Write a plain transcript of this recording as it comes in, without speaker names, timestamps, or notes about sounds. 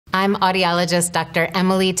I'm audiologist Dr.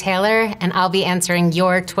 Emily Taylor, and I'll be answering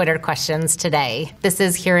your Twitter questions today. This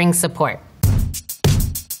is Hearing Support.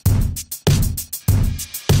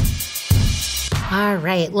 All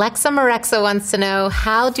right, Lexa Marexa wants to know,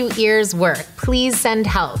 how do ears work? Please send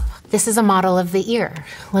help. This is a model of the ear.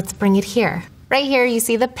 Let's bring it here. Right here, you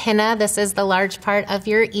see the pinna. This is the large part of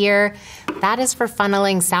your ear. That is for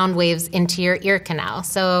funneling sound waves into your ear canal.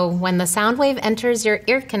 So when the sound wave enters your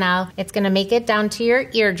ear canal, it's going to make it down to your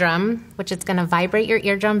eardrum, which is going to vibrate your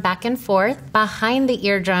eardrum back and forth. Behind the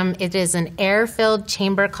eardrum, it is an air-filled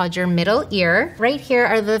chamber called your middle ear. Right here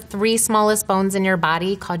are the three smallest bones in your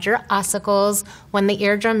body called your ossicles. When the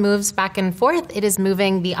eardrum moves back and forth, it is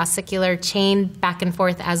moving the ossicular chain back and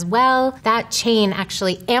forth as well. That chain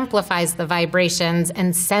actually amplifies the vibrations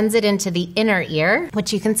and sends it into the inner ear,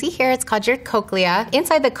 which you can see here. It's called your cochlea.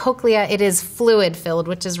 Inside the cochlea, it is fluid-filled,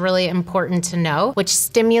 which is really important to know, which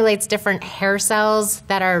stimulates different hair cells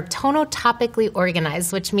that are tonotopically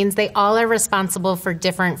organized, which means they all are responsible for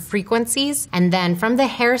different frequencies. And then from the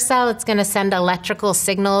hair cell, it's going to send electrical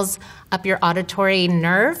signals up your auditory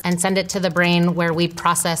nerve and send it to the brain where we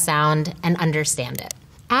process sound and understand it.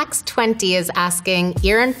 Ax 20 is asking,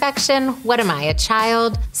 ear infection? What am I, a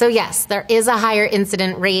child? So yes, there is a higher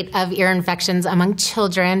incident rate of ear infections among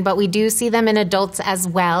children, but we do see them in adults as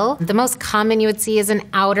well. The most common you would see is an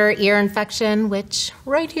outer ear infection, which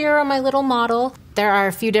right here on my little model. There are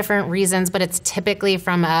a few different reasons, but it's typically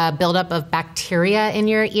from a buildup of bacteria in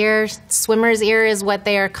your ear. Swimmer's ear is what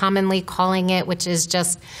they are commonly calling it, which is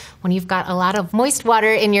just when you've got a lot of moist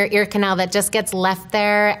water in your ear canal that just gets left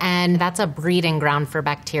there, and that's a breeding ground for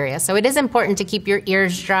bacteria. So it is important to keep your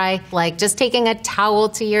ears dry, like just taking a towel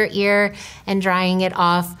to your ear and drying it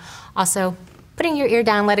off. Also, putting your ear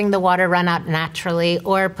down, letting the water run out naturally,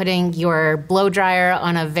 or putting your blow dryer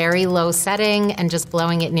on a very low setting and just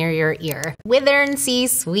blowing it near your ear. Withern C.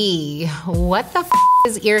 Swee, what the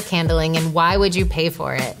is ear candling and why would you pay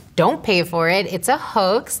for it? Don't pay for it. It's a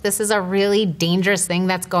hoax. This is a really dangerous thing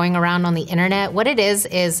that's going around on the internet. What it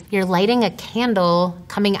is you're lighting a candle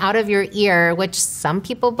coming out of your ear, which some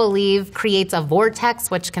people believe creates a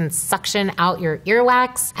vortex, which can suction out your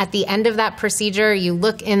earwax. At the end of that procedure, you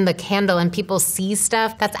look in the candle and people see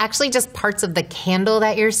stuff. That's actually just parts of the candle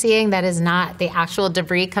that you're seeing. That is not the actual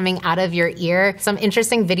debris coming out of your ear. Some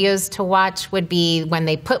interesting videos to watch would be when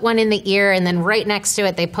they put one in the ear and then right next to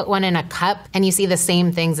it, they put one in a cup and you see the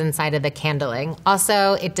same things inside of the candling.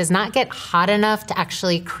 Also, it does not get hot enough to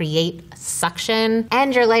actually create suction,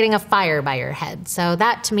 and you're lighting a fire by your head. So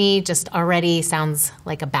that to me just already sounds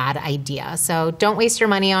like a bad idea. So don't waste your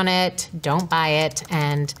money on it, don't buy it,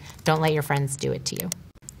 and don't let your friends do it to you.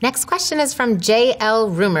 Next question is from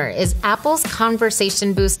JL Rumor. Is Apple's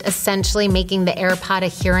Conversation Boost essentially making the AirPod a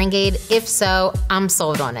hearing aid? If so, I'm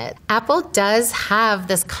sold on it. Apple does have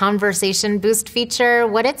this Conversation Boost feature.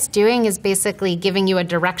 What it's doing is basically giving you a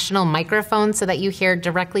directional microphone so that you hear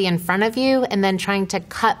directly in front of you and then trying to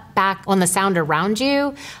cut back on the sound around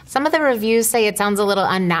you. Some of the reviews say it sounds a little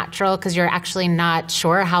unnatural because you're actually not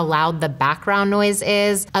sure how loud the background noise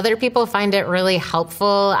is. Other people find it really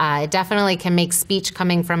helpful. It definitely can make speech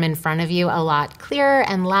coming from in front of you a lot clearer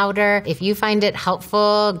and louder. If you find it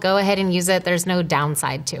helpful, go ahead and use it. There's no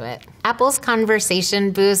downside to it. Apple's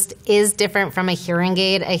Conversation Boost is different from a hearing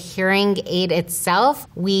aid. A hearing aid itself,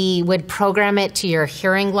 we would program it to your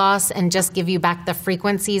hearing loss and just give you back the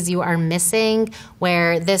frequencies you are missing,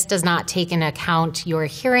 where this does not take into account your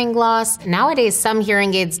hearing loss. Nowadays, some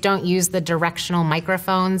hearing aids don't use the directional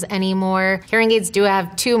microphones anymore. Hearing aids do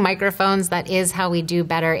have two microphones. That is how we do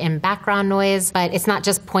better in background noise, but it's not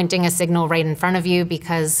just pointing a signal right in front of you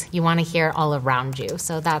because you want to hear all around you.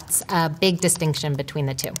 So that's a big distinction between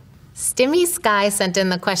the two. Stimmy Sky sent in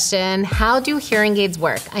the question, how do hearing aids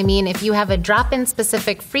work? I mean, if you have a drop in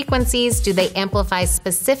specific frequencies, do they amplify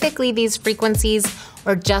specifically these frequencies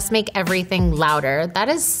or just make everything louder? That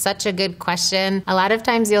is such a good question. A lot of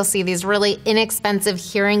times you'll see these really inexpensive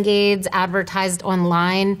hearing aids advertised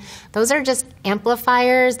online. Those are just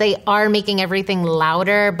amplifiers. They are making everything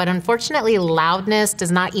louder, but unfortunately loudness does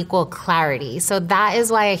not equal clarity. So that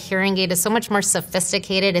is why a hearing aid is so much more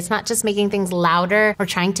sophisticated. It's not just making things louder. We're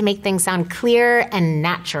trying to make things sound clear and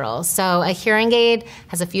natural. So a hearing aid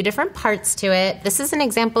has a few different parts to it. This is an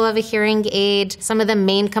example of a hearing aid. Some of the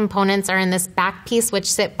main components are in this back piece, which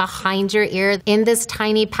sit behind your ear. In this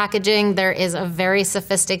tiny packaging, there is a very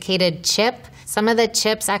sophisticated chip. Some of the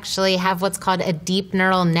chips actually have what's called a deep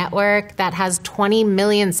neural network that has 20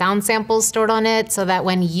 million sound samples stored on it so that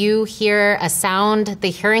when you hear a sound, the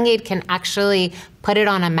hearing aid can actually put it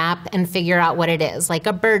on a map and figure out what it is, like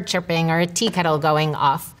a bird chirping or a tea kettle going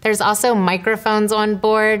off. There's also microphones on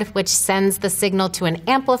board, which sends the signal to an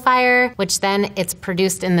amplifier, which then it's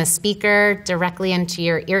produced in the speaker directly into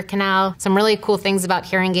your ear canal. Some really cool things about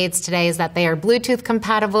hearing aids today is that they are Bluetooth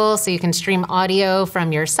compatible, so you can stream audio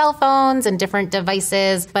from your cell phones and different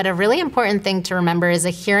devices. But a really important thing to remember is a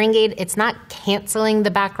hearing aid, it's not canceling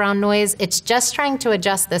the background noise. It's just trying to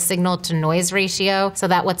adjust the signal to noise ratio so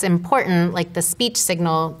that what's important, like the speech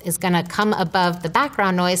signal, is going to come above the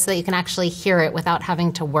background noise so that you can actually hear it without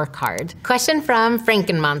having to work hard. Question from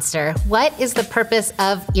Frankenmonster. What is the purpose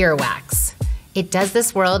of earwax? It does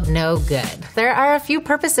this world no good. There are a few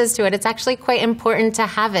purposes to it. It's actually quite important to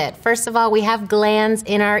have it. First of all, we have glands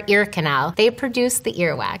in our ear canal. They produce the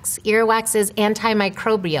earwax. Earwax is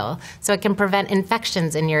antimicrobial, so it can prevent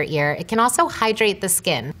infections in your ear. It can also hydrate the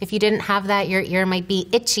skin. If you didn't have that, your ear might be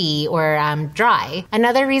itchy or dry.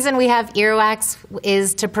 Another reason we have earwax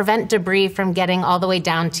is to prevent debris from getting all the way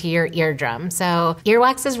down to your eardrum. So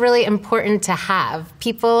earwax is really important to have.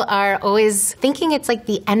 People are always thinking it's like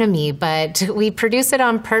the enemy, but we produce it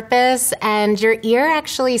on purpose, and your ear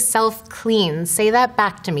actually self-cleans. Say that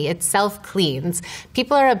back to me. It self-cleans.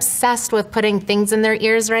 People are obsessed with putting things in their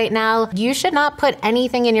ears right now. You should not put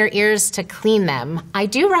anything in your ears to clean them. I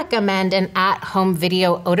do recommend an at-home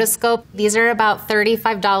video otoscope. These are about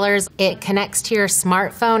 $35. It connects to your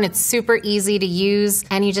smartphone. It's super easy to use,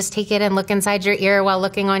 and you just take it and look inside your ear while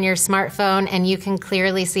looking on your smartphone, and you can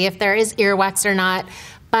clearly see if there is earwax or not.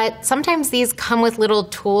 But sometimes these come with little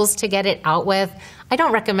tools to get it out with. I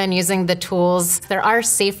don't recommend using the tools. There are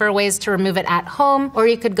safer ways to remove it at home, or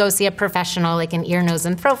you could go see a professional like an ear, nose,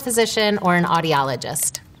 and throat physician or an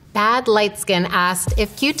audiologist. Bad Light Skin asked,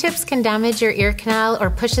 if Q-tips can damage your ear canal or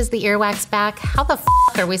pushes the earwax back, how the f***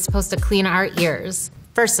 are we supposed to clean our ears?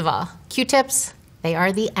 First of all, Q-tips, they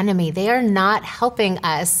are the enemy. They are not helping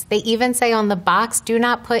us. They even say on the box, do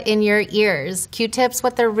not put in your ears. Q-tips,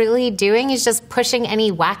 what they're really doing is just pushing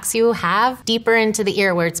any wax you have deeper into the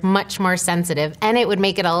ear where it's much more sensitive, and it would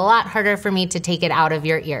make it a lot harder for me to take it out of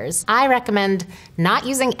your ears. I recommend not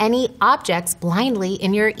using any objects blindly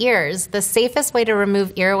in your ears. The safest way to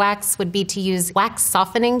remove earwax would be to use wax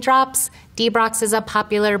softening drops. Debrox is a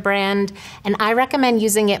popular brand, and I recommend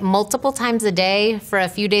using it multiple times a day for a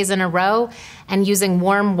few days in a row and using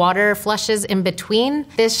warm water flushes in between.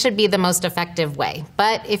 This should be the most effective way.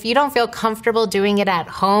 But if you don't feel comfortable doing it at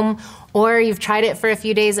home, or you've tried it for a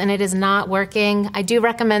few days and it is not working, I do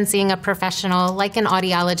recommend seeing a professional like an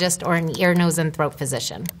audiologist or an ear, nose, and throat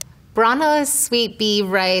physician. Brana Sweet Bee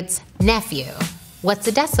writes, nephew, what's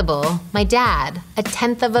a decibel? My dad,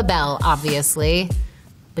 1/10 of a bell, obviously.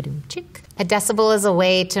 Ba-doom-chick. A decibel is a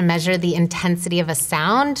way to measure the intensity of a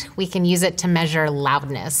sound. We can use it to measure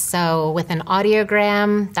loudness. So with an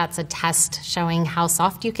audiogram, that's a test showing how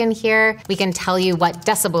soft you can hear. We can tell you what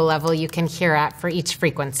decibel level you can hear at for each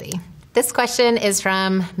frequency. This question is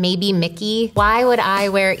from Maybe Mickey. Why would I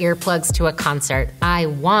wear earplugs to a concert? I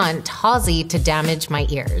want Halsey to damage my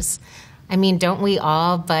ears. I mean, don't we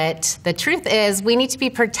all? But the truth is, we need to be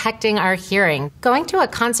protecting our hearing. Going to a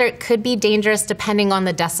concert could be dangerous depending on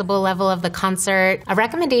the decibel level of the concert. A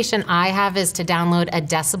recommendation I have is to download a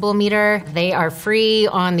decibel meter. They are free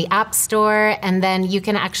on the App Store, and then you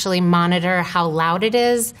can actually monitor how loud it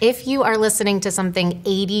is. If you are listening to something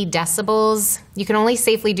 80 decibels, you can only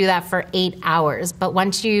safely do that for 8 hours. But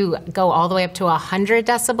once you go all the way up to 100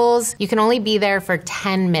 decibels, you can only be there for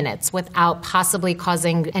 10 minutes without possibly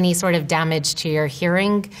causing any sort of damage to your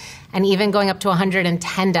hearing. And even going up to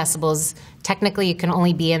 110 decibels, technically you can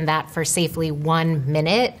only be in that for safely 1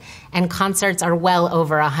 minute, and concerts are well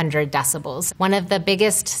over 100 decibels. One of the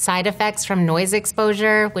biggest side effects from noise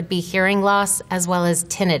exposure would be hearing loss as well as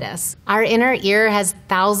tinnitus. Our inner ear has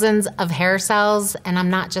thousands of hair cells, and I'm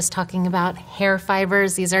not just talking about hair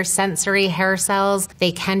fibers. These are sensory hair cells.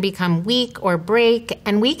 They can become weak or break,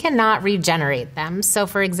 and we cannot regenerate them. So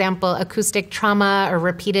for example, acoustic trauma or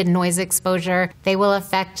repeated noise exposure, they will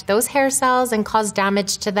affect those hair cells and cause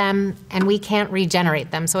damage to them, and we can't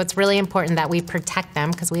regenerate them. So it's really important that we protect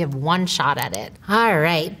them because we have one shot at it. All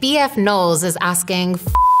right, BF Knowles is asking,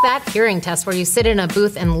 that hearing test where you sit in a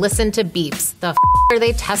booth and listen to beeps. The are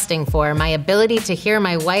they testing for? My ability to hear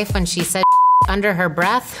my wife when she said under her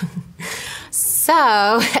breath?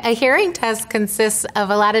 So a hearing test consists of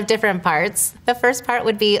a lot of different parts. The first part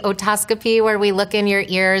would be otoscopy, where we look in your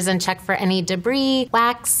ears and check for any debris,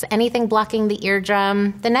 wax, anything blocking the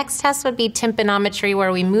eardrum. The next test would be tympanometry,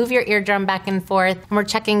 where we move your eardrum back and forth, and we're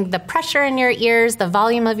checking the pressure in your ears, the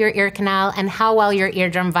volume of your ear canal, and how well your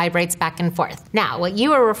eardrum vibrates back and forth. Now, what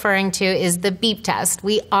you are referring to is the beep test.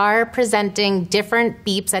 We are presenting different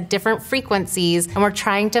beeps at different frequencies, and we're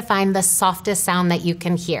trying to find the softest sound that you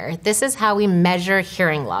can hear. This is how we measure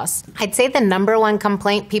hearing loss. I'd say the number one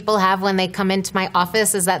complaint people have when they come into my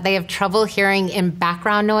office is that they have trouble hearing in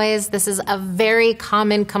background noise. This is a very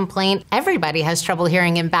common complaint. Everybody has trouble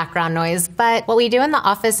hearing in background noise, but what we do in the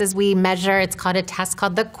office is we measure, it's called a test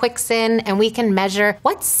called the Quicksin, and we can measure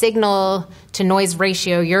what signal to noise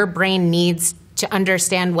ratio your brain needs to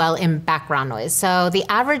understand well in background noise. So the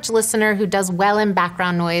average listener who does well in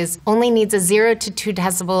background noise only needs a 0 to 2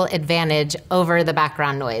 decibel advantage over the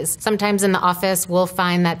background noise. Sometimes in the office, we'll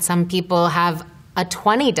find that some people have a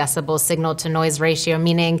 20 decibel signal to noise ratio,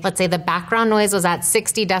 meaning, let's say the background noise was at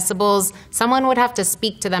 60 decibels, someone would have to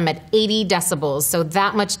speak to them at 80 decibels, so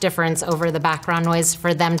that much difference over the background noise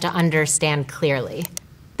for them to understand clearly.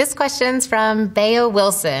 This question's from Bayo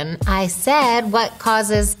Wilson. I said, what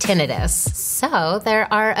causes tinnitus? So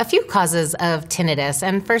there are a few causes of tinnitus.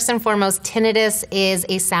 And first and foremost, tinnitus is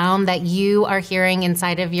a sound that you are hearing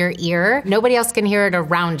inside of your ear. Nobody else can hear it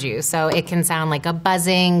around you. So it can sound like a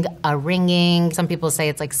buzzing, a ringing. Some people say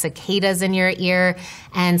it's like cicadas in your ear.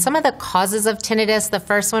 And some of the causes of tinnitus, the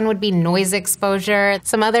first one would be noise exposure.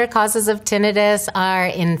 Some other causes of tinnitus are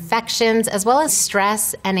infections, as well as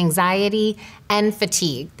stress and anxiety and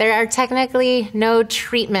fatigue. There are technically no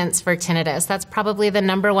treatments for tinnitus. That's probably the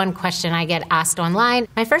number one question I get asked online.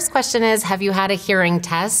 My first question is, have you had a hearing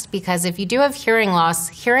test? Because if you do have hearing loss,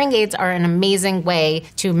 hearing aids are an amazing way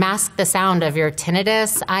to mask the sound of your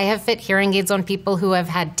tinnitus. I have fit hearing aids on people who have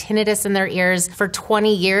had tinnitus in their ears for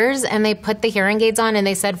 20 years, and they put the hearing aids on and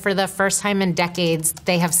they said for the first time in decades,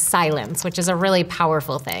 they have silence, which is a really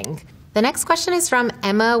powerful thing. The next question is from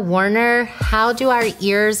Emma Warner. How do our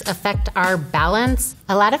ears affect our balance?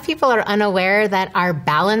 A lot of people are unaware that our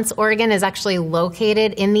balance organ is actually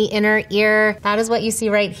located in the inner ear. That is what you see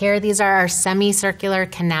right here. These are our semicircular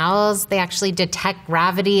canals. They actually detect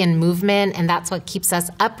gravity and movement, and that's what keeps us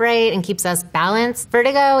upright and keeps us balanced.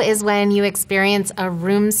 Vertigo is when you experience a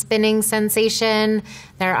room spinning sensation.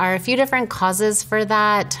 There are a few different causes for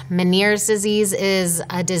that. Meniere's disease is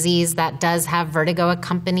a disease that does have vertigo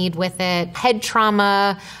accompanied with it. Head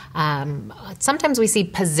trauma. Sometimes we see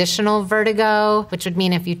positional vertigo, which would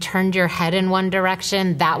mean if you turned your head in one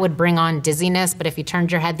direction, that would bring on dizziness. But if you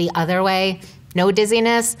turned your head the other way, no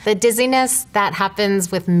dizziness. The dizziness that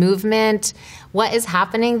happens with movement, what is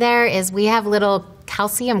happening there is we have little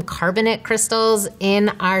calcium carbonate crystals in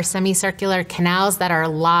our semicircular canals that are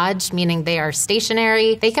lodged, meaning they are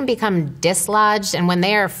stationary. They can become dislodged, and when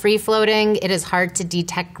they are free-floating, it is hard to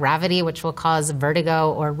detect gravity, which will cause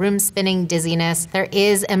vertigo or room-spinning dizziness. There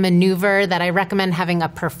is a maneuver that I recommend having a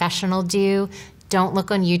professional do. Don't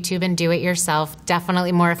look on YouTube and do it yourself.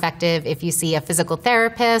 Definitely more effective if you see a physical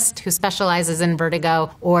therapist who specializes in vertigo,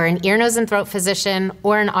 or an ear, nose, and throat physician,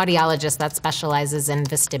 or an audiologist that specializes in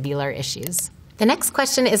vestibular issues. The next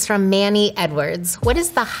question is from Manny Edwards. What is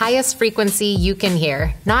the highest frequency you can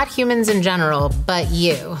hear? Not humans in general, but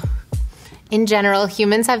you. In general,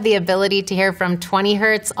 humans have the ability to hear from 20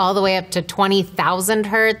 hertz all the way up to 20,000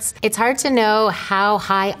 hertz. It's hard to know how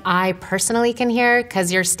high I personally can hear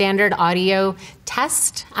because your standard audio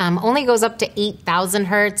test only goes up to 8,000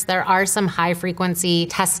 hertz. There are some high frequency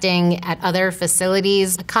testing at other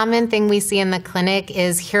facilities. A common thing we see in the clinic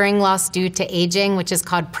is hearing loss due to aging, which is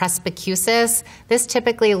called presbycusis. This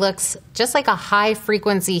typically looks just like a high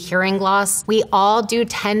frequency hearing loss. We all do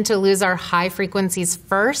tend to lose our high frequencies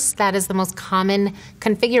first. That is the most common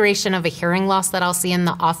configuration of a hearing loss that I'll see in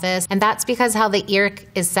the office. And that's because how the ear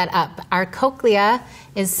is set up. Our cochlea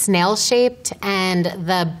is snail-shaped, and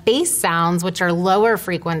the bass sounds, which are lower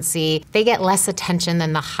frequency, they get less attention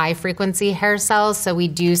than the high-frequency hair cells, so we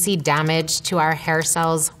do see damage to our hair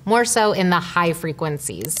cells, more so in the high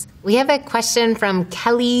frequencies. We have a question from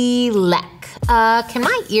Kelly Leck. Can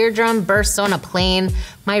my eardrum burst on a plane?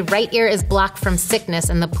 My right ear is blocked from sickness,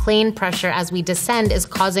 and the plane pressure as we descend is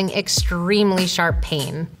causing extremely sharp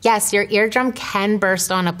pain. Yes, your eardrum can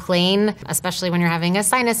burst on a plane, especially when you're having a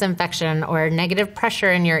sinus infection or negative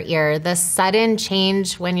pressure in your ear. The sudden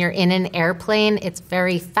change when you're in an airplane, it's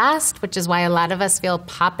very fast, which is why a lot of us feel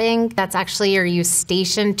popping. That's actually your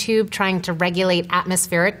eustachian tube trying to regulate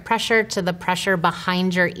atmospheric pressure to the pressure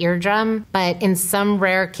behind your ear eardrum, but in some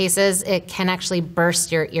rare cases, it can actually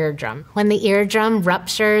burst your eardrum. When the eardrum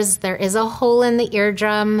ruptures, there is a hole in the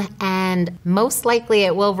eardrum, and most likely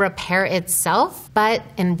it will repair itself, but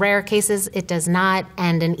in rare cases, it does not,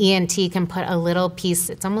 and an ENT can put a little piece,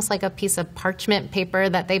 it's almost like a piece of parchment paper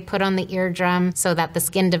that they put on the eardrum so that the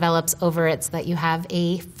skin develops over it so that you have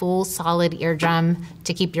a full solid eardrum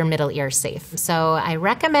to keep your middle ear safe. So I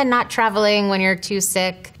recommend not traveling when you're too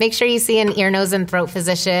sick. Make sure you see an ear, nose, and throat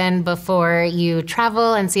physician before you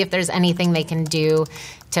travel and see if there's anything they can do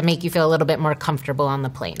to make you feel a little bit more comfortable on the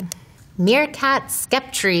plane. Meerkat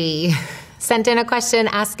Skeptree sent in a question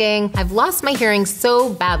asking, I've lost my hearing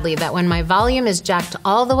so badly that when my volume is jacked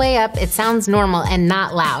all the way up, it sounds normal and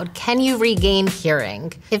not loud. Can you regain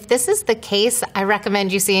hearing? If this is the case, I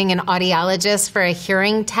recommend you seeing an audiologist for a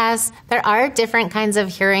hearing test. There are different kinds of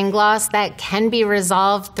hearing loss that can be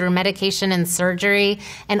resolved through medication and surgery.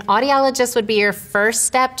 An audiologist would be your first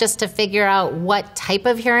step just to figure out what type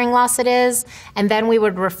of hearing loss it is, and then we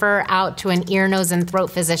would refer out to an ear, nose, and throat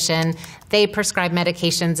physician. They prescribe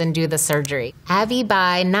medications and do the surgery. Abby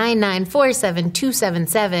by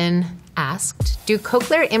 9947277 asked, do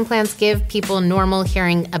cochlear implants give people normal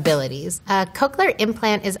hearing abilities? A cochlear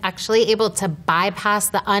implant is actually able to bypass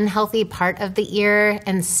the unhealthy part of the ear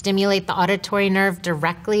and stimulate the auditory nerve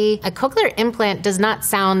directly. A cochlear implant does not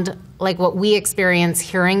sound like what we experience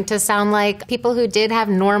hearing to sound like. People who did have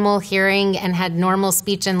normal hearing and had normal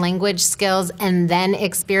speech and language skills and then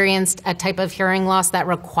experienced a type of hearing loss that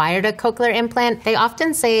required a cochlear implant, they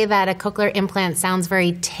often say that a cochlear implant sounds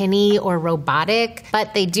very tinny or robotic,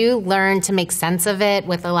 but they do learn to make sense of it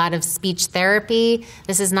with a lot of speech therapy.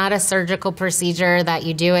 This is not a surgical procedure that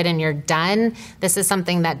you do it and you're done. This is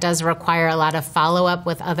something that does require a lot of follow-up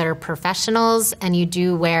with other professionals, and you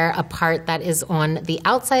do wear a part that is on the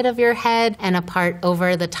outside of your head and a part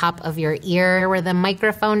over the top of your ear where the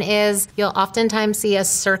microphone is. You'll oftentimes see a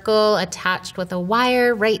circle attached with a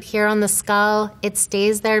wire right here on the skull. It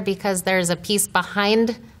stays there because there's a piece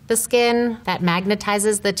behind the skin that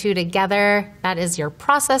magnetizes the two together. That is your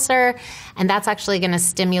processor, and that's actually going to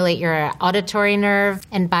stimulate your auditory nerve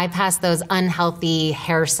and bypass those unhealthy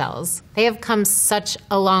hair cells. They have come such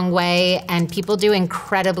a long way, and people do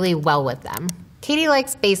incredibly well with them. Katie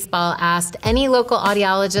Likes Baseball asked, any local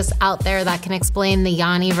audiologists out there that can explain the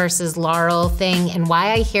Yanni versus Laurel thing and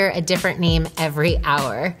why I hear a different name every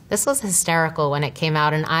hour? This was hysterical when it came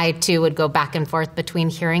out, and I too would go back and forth between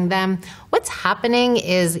hearing them. What's happening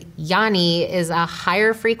is Yanni is a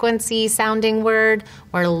higher frequency sounding word,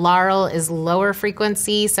 where Laurel is lower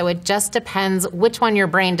frequency, so it just depends which one your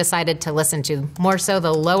brain decided to listen to, more so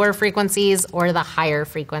the lower frequencies or the higher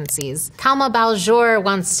frequencies. Kalma Baljour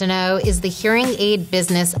wants to know, is the hearing aid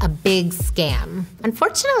business a big scam?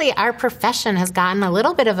 Unfortunately, our profession has gotten a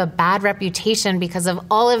little bit of a bad reputation because of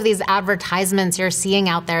all of these advertisements you're seeing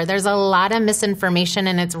out there. There's a lot of misinformation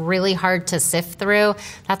and it's really hard to sift through.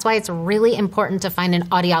 That's why it's really important to find an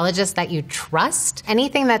audiologist that you trust.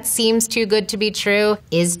 Anything that seems too good to be true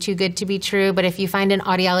is too good to be true, but if you find an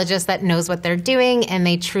audiologist that knows what they're doing and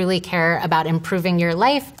they truly care about improving your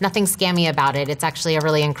life, nothing scammy about it. It's actually a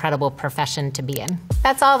really incredible profession to be in.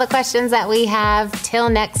 That's all the questions that we have. Till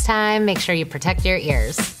next time, make sure you protect your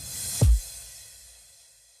ears.